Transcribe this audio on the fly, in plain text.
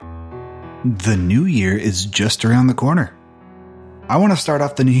The new year is just around the corner. I want to start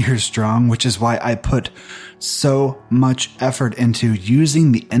off the new year strong, which is why I put so much effort into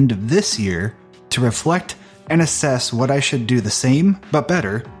using the end of this year to reflect and assess what I should do the same, but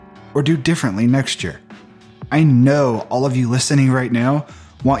better, or do differently next year. I know all of you listening right now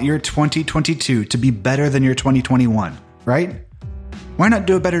want your 2022 to be better than your 2021, right? Why not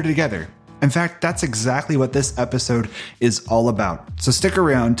do it better together? In fact, that's exactly what this episode is all about. So stick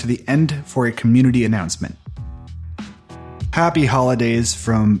around to the end for a community announcement. Happy holidays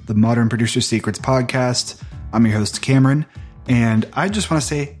from the Modern Producer Secrets podcast. I'm your host, Cameron, and I just want to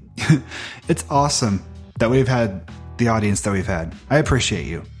say it's awesome that we've had the audience that we've had. I appreciate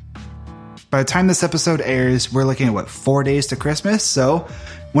you. By the time this episode airs, we're looking at 4 days to Christmas. So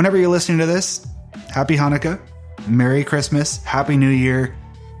whenever you're listening to this, Happy Hanukkah, Merry Christmas, Happy New Year,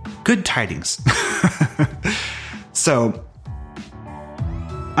 good tidings. So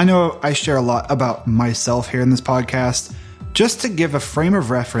I know I share a lot about myself here in this podcast, just to give a frame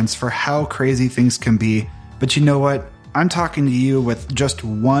of reference for how crazy things can be. But you know what? I'm talking to you with just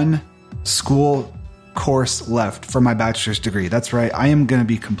one school course left for my bachelor's degree. That's right. I am going to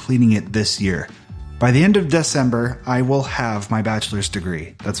be completing it this year. By the end of December, I will have my bachelor's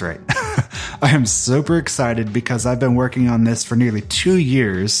degree. That's right. I am super excited because I've been working on this for nearly 2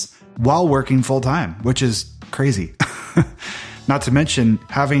 years while working full time, which is crazy. Not to mention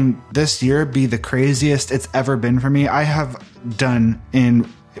having this year be the craziest it's ever been for me. I have done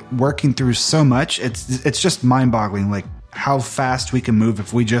in working through so much. It's just mind-boggling, like how fast we can move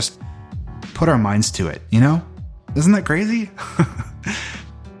if we just put our minds to it, you know? Isn't that crazy?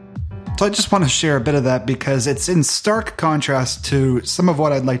 So I just want to share a bit of that because it's in stark contrast to some of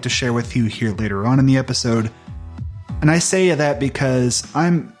what I'd like to share with you here later on in the episode. And I say that because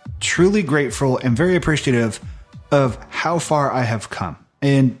I'm truly grateful and very appreciative of how far I have come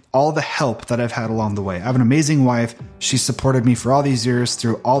and all the help that I've had along the way. I have an amazing wife. She supported me for all these years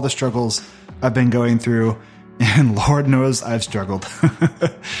through all the struggles I've been going through, and Lord knows I've struggled.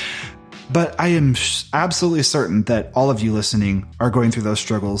 But I am absolutely certain that all of you listening are going through those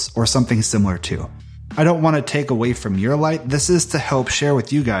struggles or something similar too. I don't want to take away from your light. This is to help share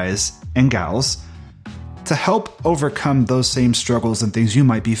with you guys and gals to help overcome those same struggles and things you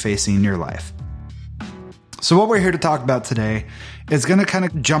might be facing in your life. So what we're here to talk about today is going to kind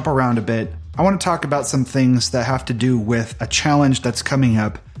of jump around a bit. I want to talk about some things that have to do with a challenge that's coming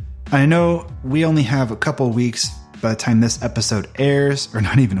up. I know we only have a couple of weeks by the time this episode airs, or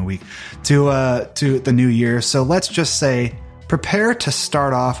not even a week, to the new year. So let's just say, prepare to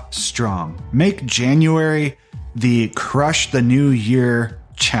start off strong. Make January the Crush the New Year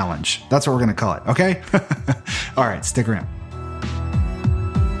challenge. That's what we're going to call it, okay? All right, stick around.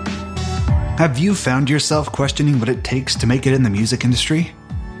 Have you found yourself questioning what it takes to make it in the music industry?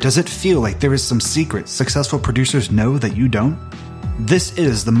 Does it feel like there is some secret successful producers know that you don't? This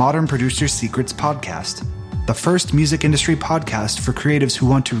is the Modern Producer Secrets podcast, the first music industry podcast for creatives who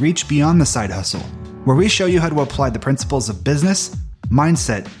want to reach beyond the side hustle, where we show you how to apply the principles of business,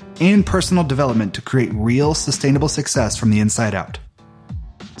 mindset, and personal development to create real, sustainable success from the inside out.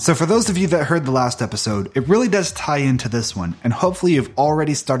 So for those of you that heard the last episode, it really does tie into this one, and hopefully you've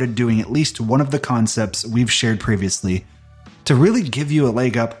already started doing at least one of the concepts we've shared previously to really give you a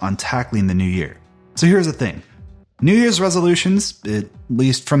leg up on tackling the new year. So here's the thing. New Year's resolutions, at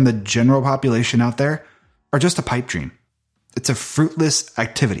least from the general population out there, are just a pipe dream. It's a fruitless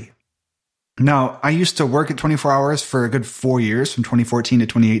activity. Now, I used to work at 24 hours for a good 4 years, from 2014 to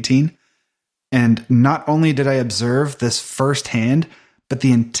 2018, and not only did I observe this firsthand, but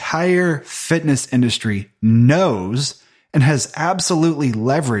the entire fitness industry knows and has absolutely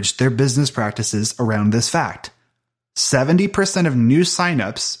leveraged their business practices around this fact. 70% of new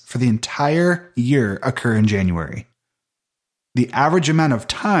signups for the entire year occur in January. The average amount of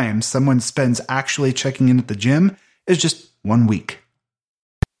time someone spends actually checking in at the gym is just 1 week.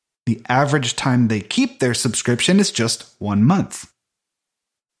 The average time they keep their subscription is just 1 month.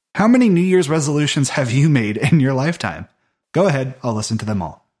 How many New Year's resolutions have you made in your lifetime? Go ahead, I'll listen to them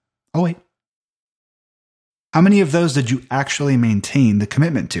all. Oh, wait. How many of those did you actually maintain the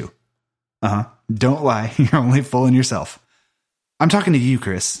commitment to? Don't lie, you're only fooling yourself. I'm talking to you,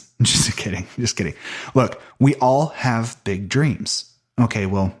 Chris. Just kidding. Look, we all have big dreams. Okay,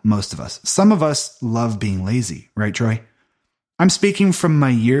 well, most of us. Some of us love being lazy, right, Troy? I'm speaking from my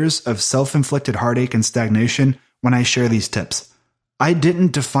years of self-inflicted heartache and stagnation when I share these tips. I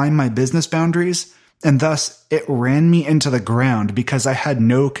didn't define my business boundaries, and thus it ran me into the ground because I had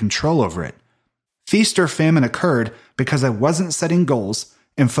no control over it. Feast or famine occurred because I wasn't setting goals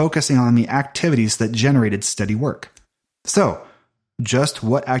and focusing on the activities that generated steady work. So, just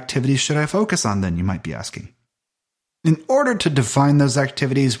what activities should I focus on then, you might be asking. In order to define those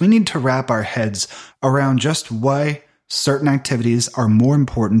activities, we need to wrap our heads around just why certain activities are more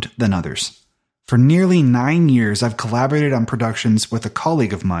important than others. For nearly 9 years, I've collaborated on productions with a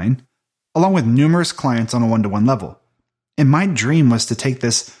colleague of mine, along with numerous clients on a one-to-one level. And my dream was to take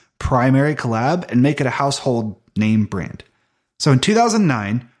this primary collab and make it a household name brand. So in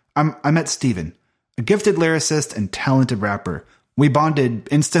 2009, I met Steven, a gifted lyricist and talented rapper. We bonded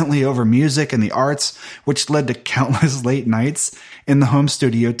instantly over music and the arts, which led to countless late nights in the home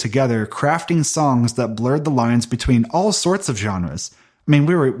studio together, crafting songs that blurred the lines between all sorts of genres. I mean,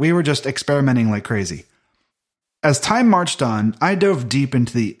 we were just experimenting like crazy. As time marched on, I dove deep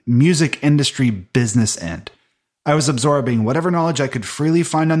into the music industry business end. I was absorbing whatever knowledge I could freely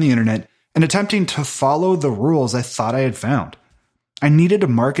find on the internet and attempting to follow the rules I thought I had found. I needed a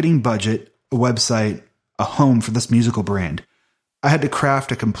marketing budget, a website, a home for this musical brand. I had to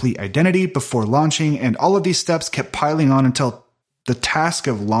craft a complete identity before launching, and all of these steps kept piling on until the task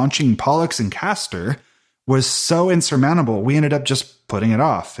of launching Pollux and Castor was so insurmountable, we ended up just putting it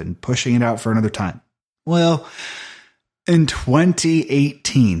off and pushing it out for another time. Well, in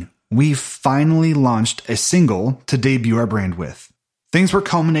 2018, we finally launched a single to debut our brand with. Things were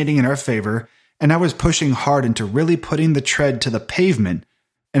culminating in our favor, and I was pushing hard into really putting the tread to the pavement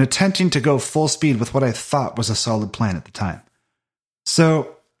and attempting to go full speed with what I thought was a solid plan at the time.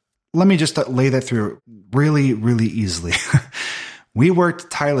 So let me just lay that through really, really easily. We worked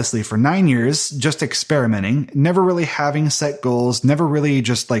tirelessly for 9 years, just experimenting, never really having set goals, never really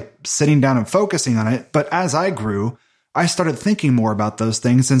just like sitting down and focusing on it. But as I grew, I started thinking more about those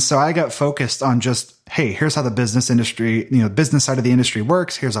things. And so I got focused on just, hey, here's how the business industry, business side of the industry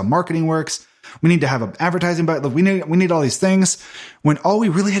works. Here's how marketing works. We need to have an advertising budget. We need all these things, when all we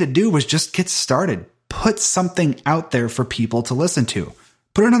really had to do was just get started. Put something out there for people to listen to.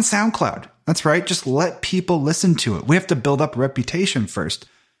 Put it on SoundCloud. That's right. Just let people listen to it. We have to build up a reputation first.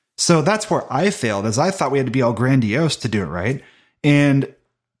 So that's where I failed, as I thought we had to be all grandiose to do it right. And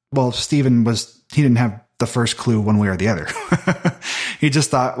well, Steven he didn't have the first clue one way or the other. He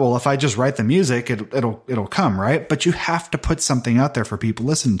just thought, well, if I just write the music, it'll come, right? But you have to put something out there for people to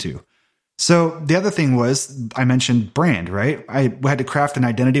listen to. So the other thing was, I mentioned brand, right? I had to craft an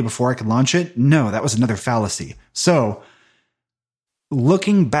identity before I could launch it. No, that was another fallacy. So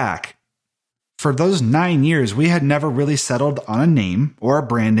looking back, for those 9 years, we had never really settled on a name or a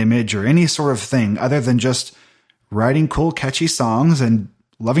brand image or any sort of thing other than just writing cool, catchy songs and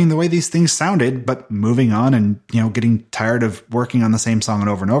loving the way these things sounded, but moving on and, getting tired of working on the same song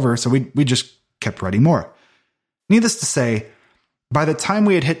over and over. So we just kept writing more. Needless to say, by the time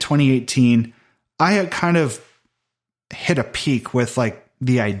we had hit 2018, I had kind of hit a peak with like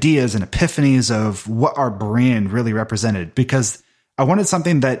the ideas and epiphanies of what our brand really represented, because I wanted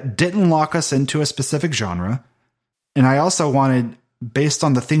something that didn't lock us into a specific genre. And I also wanted, based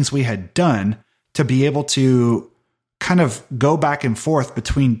on the things we had done, to be able to kind of go back and forth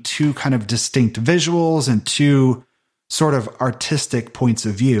between two kind of distinct visuals and two sort of artistic points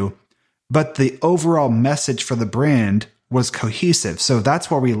of view. But the overall message for the brand was cohesive. So that's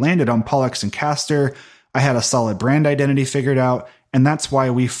where we landed on Pollux and Castor. I had a solid brand identity figured out, and that's why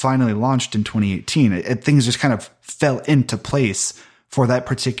we finally launched in 2018. Things just kind of fell into place for that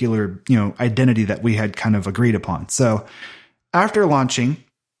particular, identity that we had kind of agreed upon. So after launching,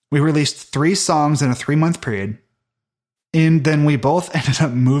 we released 3 songs in a 3-month period, and then we both ended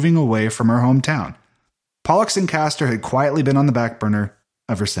up moving away from our hometown. Pollux and Castor had quietly been on the back burner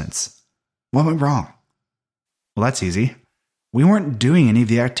ever since. What went wrong? Well, that's easy. We weren't doing any of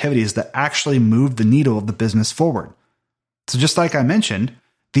the activities that actually moved the needle of the business forward. So just like I mentioned,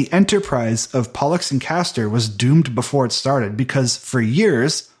 the enterprise of Pollux and Castor was doomed before it started, because for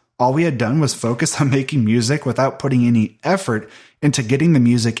years, all we had done was focus on making music without putting any effort into getting the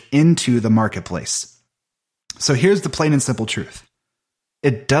music into the marketplace. So here's the plain and simple truth.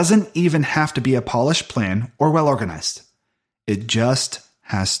 It doesn't even have to be a polished plan or well organized. It just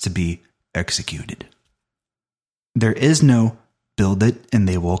has to be executed. There is no build it and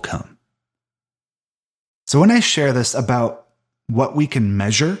they will come. So when I share this about what we can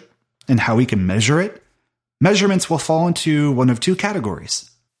measure and how we can measure it, measurements will fall into one of 2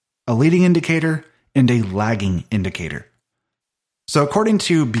 categories: a leading indicator and a lagging indicator. So according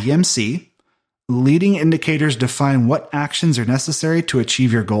to BMC, leading indicators define what actions are necessary to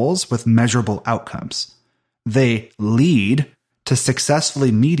achieve your goals with measurable outcomes. They lead to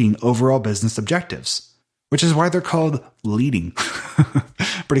successfully meeting overall business objectives, which is why they're called leading.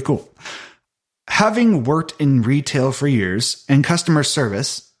 Pretty cool. Having worked in retail for years and customer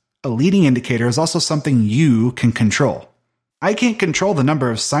service, a leading indicator is also something you can control. I can't control the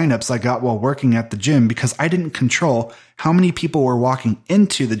number of signups I got while working at the gym because I didn't control how many people were walking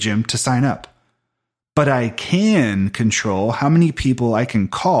into the gym to sign up. But I can control how many people I can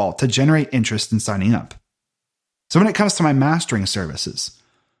call to generate interest in signing up. So when it comes to my mastering services,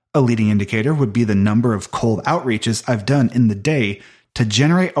 a leading indicator would be the number of cold outreaches I've done in the day to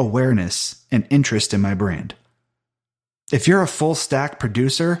generate awareness and interest in my brand. If you're a full stack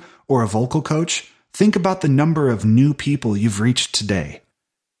producer or a vocal coach, think about the number of new people you've reached today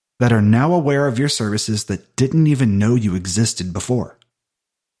that are now aware of your services that didn't even know you existed before.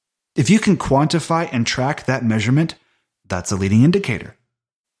 If you can quantify and track that measurement, that's a leading indicator.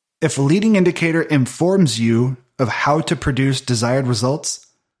 If a leading indicator informs you of how to produce desired results,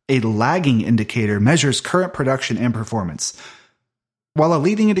 a lagging indicator measures current production and performance. While a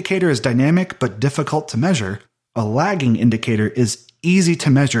leading indicator is dynamic but difficult to measure, a lagging indicator is easy to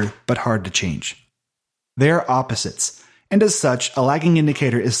measure but hard to change. They are opposites, and as such, a lagging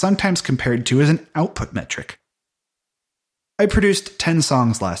indicator is sometimes compared to as an output metric. I produced 10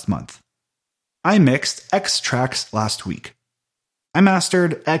 songs last month. I mixed X tracks last week. I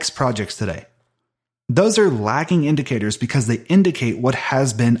mastered X projects today. Those are lagging indicators because they indicate what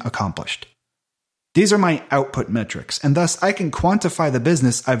has been accomplished. These are my output metrics, and thus I can quantify the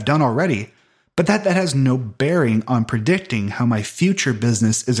business I've done already, but that has no bearing on predicting how my future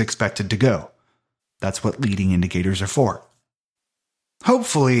business is expected to go. That's what leading indicators are for.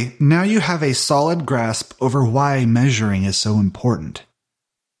 Hopefully, now you have a solid grasp over why measuring is so important.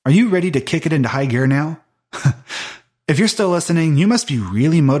 Are you ready to kick it into high gear now? If you're still listening, you must be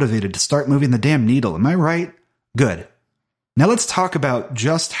really motivated to start moving the damn needle, am I right? Good. Now let's talk about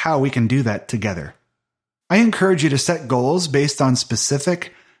just how we can do that together. I encourage you to set goals based on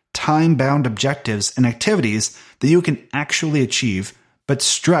specific, time-bound objectives and activities that you can actually achieve, but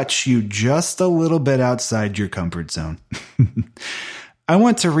stretch you just a little bit outside your comfort zone. I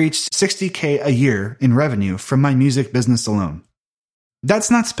want to reach $60K a year in revenue from my music business alone.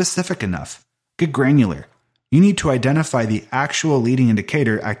 That's not specific enough. Get granular. You need to identify the actual leading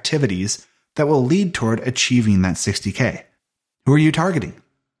indicator activities that will lead toward achieving that $60K. Who are you targeting?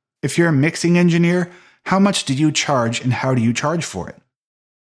 If you're a mixing engineer, how much do you charge and how do you charge for it?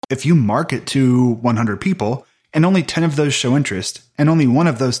 If you market to 100 people and only 10 of those show interest and only one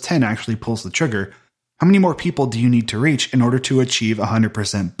of those 10 actually pulls the trigger, how many more people do you need to reach in order to achieve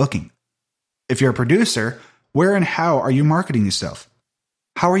 100% booking? If you're a producer, where and how are you marketing yourself?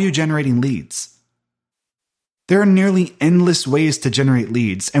 How are you generating leads? There are nearly endless ways to generate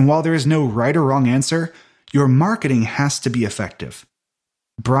leads, and while there is no right or wrong answer, your marketing has to be effective.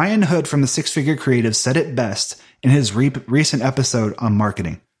 Brian Hood from the Six Figure Creative said it best in his recent episode on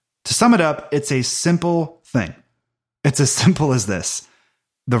marketing. To sum it up, it's a simple thing. It's as simple as this: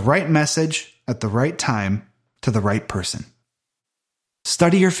 the right message at the right time to the right person.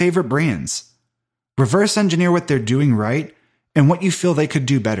 Study your favorite brands. Reverse engineer what they're doing right and what you feel they could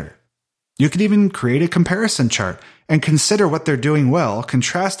do better. You could even create a comparison chart and consider what they're doing well,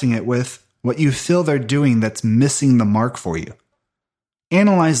 contrasting it with what you feel they're doing that's missing the mark for you.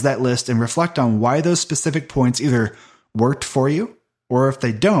 Analyze that list and reflect on why those specific points either worked for you, or if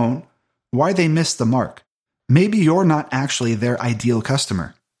they don't, why they missed the mark. Maybe you're not actually their ideal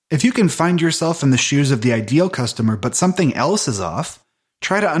customer. If you can find yourself in the shoes of the ideal customer but something else is off,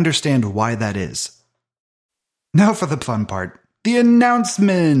 try to understand why that is. Now for the fun part, the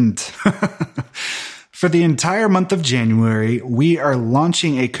announcement! For the entire month of January, we are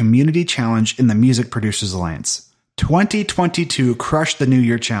launching a community challenge in the Music Producers Alliance. 2022 Crush the New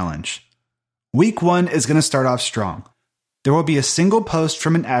Year Challenge. Week 1 is going to start off strong. There will be a single post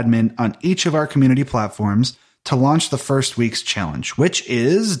from an admin on each of our community platforms to launch the first week's challenge, which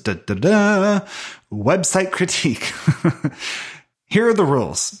is website critique. Here are the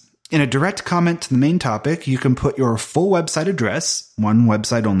rules. In a direct comment to the main topic, you can put your full website address, one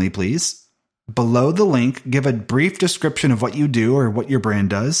website only please. Below the link, give a brief description of what you do or what your brand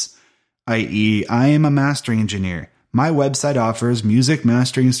does, i.e., I am a mastering engineer. My website offers music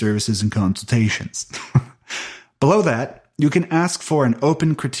mastering services and consultations. Below that, you can ask for an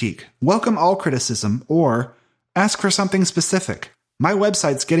open critique, welcome all criticism, or ask for something specific. My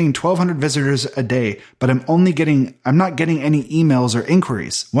website's getting 1,200 visitors a day, but I'm not getting any emails or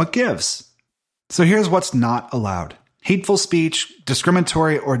inquiries. What gives? So here's what's not allowed: hateful speech,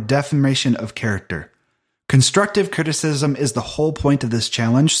 discriminatory, or defamation of character. Constructive criticism is the whole point of this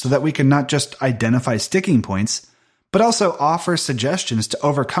challenge so that we can not just identify sticking points, but also offer suggestions to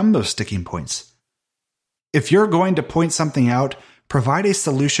overcome those sticking points. If you're going to point something out, provide a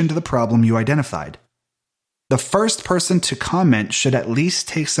solution to the problem you identified. The first person to comment should at least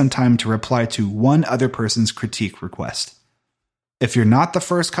take some time to reply to one other person's critique request. If you're not the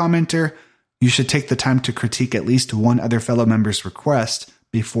first commenter, you should take the time to critique at least one other fellow member's request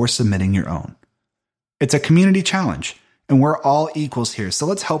before submitting your own. It's a community challenge, and we're all equals here, so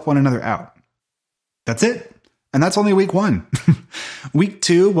let's help one another out. That's it. And that's only week 1. Week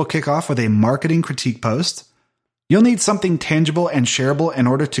 2 will kick off with a marketing critique post. You'll need something tangible and shareable in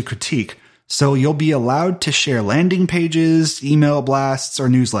order to critique, so you'll be allowed to share landing pages, email blasts, or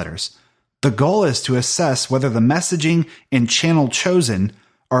newsletters. The goal is to assess whether the messaging and channel chosen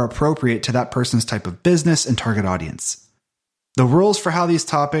are appropriate to that person's type of business and target audience. The rules for how these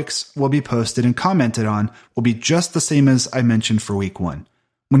topics will be posted and commented on will be just the same as I mentioned for week 1.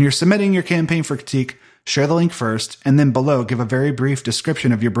 When you're submitting your campaign for critique, share the link first, and then below give a very brief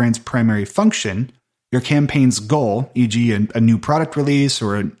description of your brand's primary function, your campaign's goal, e.g. a new product release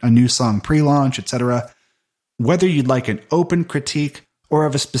or a new song pre-launch, etc., whether you'd like an open critique or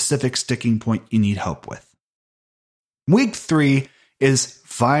of a specific sticking point you need help with. Week 3 is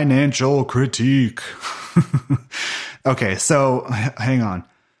financial critique. Okay, so hang on.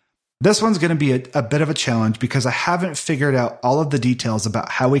 This one's going to be a bit of a challenge because I haven't figured out all of the details about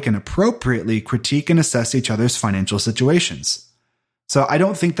how we can appropriately critique and assess each other's financial situations. So I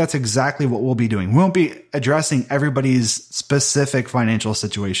don't think that's exactly what we'll be doing. We won't be addressing everybody's specific financial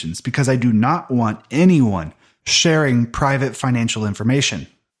situations because I do not want anyone sharing private financial information.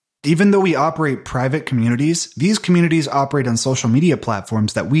 Even though we operate private communities, these communities operate on social media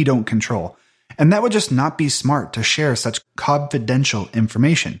platforms that we don't control. And that would just not be smart to share such confidential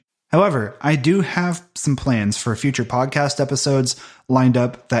information. However, I do have some plans for future podcast episodes lined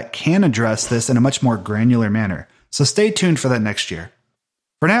up that can address this in a much more granular manner. So stay tuned for that next year.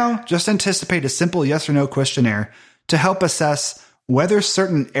 For now, just anticipate a simple yes or no questionnaire to help assess whether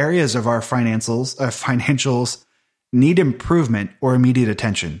certain areas of our financials need improvement or immediate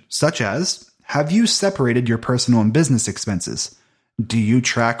attention, such as, have you separated your personal and business expenses? Do you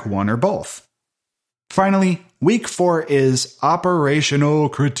track one or both? Finally, week 4 is operational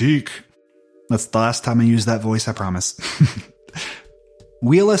critique. That's the last time I use that voice, I promise.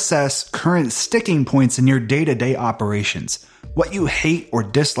 We'll assess current sticking points in your day-to-day operations, what you hate or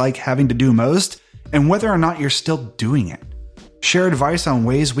dislike having to do most, and whether or not you're still doing it. Share advice on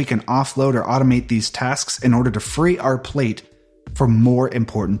ways we can offload or automate these tasks in order to free our plate for more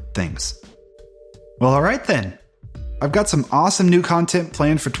important things. Well, all right then. I've got some awesome new content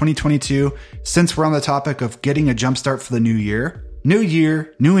planned for 2022 since we're on the topic of getting a jumpstart for the new year. New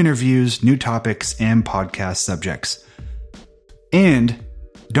year, new interviews, new topics, and podcast subjects. And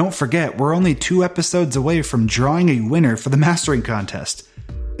don't forget, we're only 2 episodes away from drawing a winner for the mastering contest.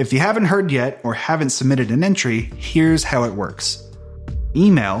 If you haven't heard yet or haven't submitted an entry, here's how it works.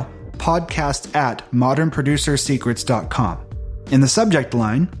 Email podcast@modernproducersecrets.com. In the subject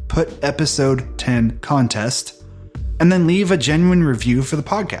line, put episode 10 contest, and then leave a genuine review for the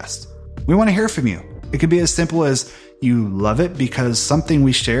podcast. We want to hear from you. It could be as simple as you love it because something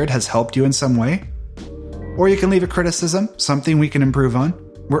we shared has helped you in some way. Or you can leave a criticism, something we can improve on.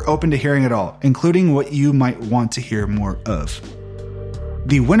 We're open to hearing it all, including what you might want to hear more of.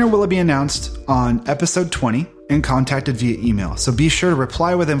 The winner will be announced on episode 20 and contacted via email, so be sure to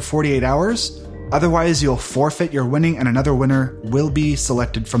reply within 48 hours. Otherwise, you'll forfeit your winning and another winner will be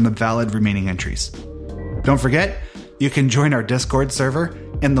selected from the valid remaining entries. Don't forget, you can join our Discord server,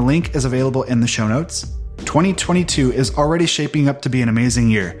 and the link is available in the show notes. 2022 is already shaping up to be an amazing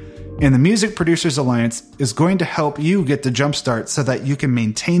year, and the Music Producers Alliance is going to help you get the jumpstart so that you can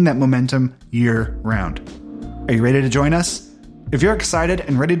maintain that momentum year-round. Are you ready to join us? If you're excited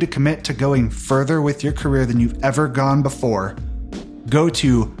and ready to commit to going further with your career than you've ever gone before, go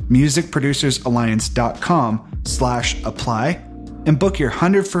to musicproducersalliance.com/apply and book your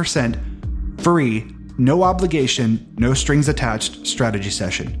 100% free, no obligation, no strings attached strategy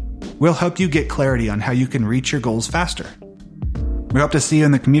session. We'll help you get clarity on how you can reach your goals faster. We hope to see you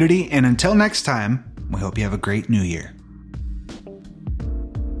in the community, and until next time, we hope you have a great new year.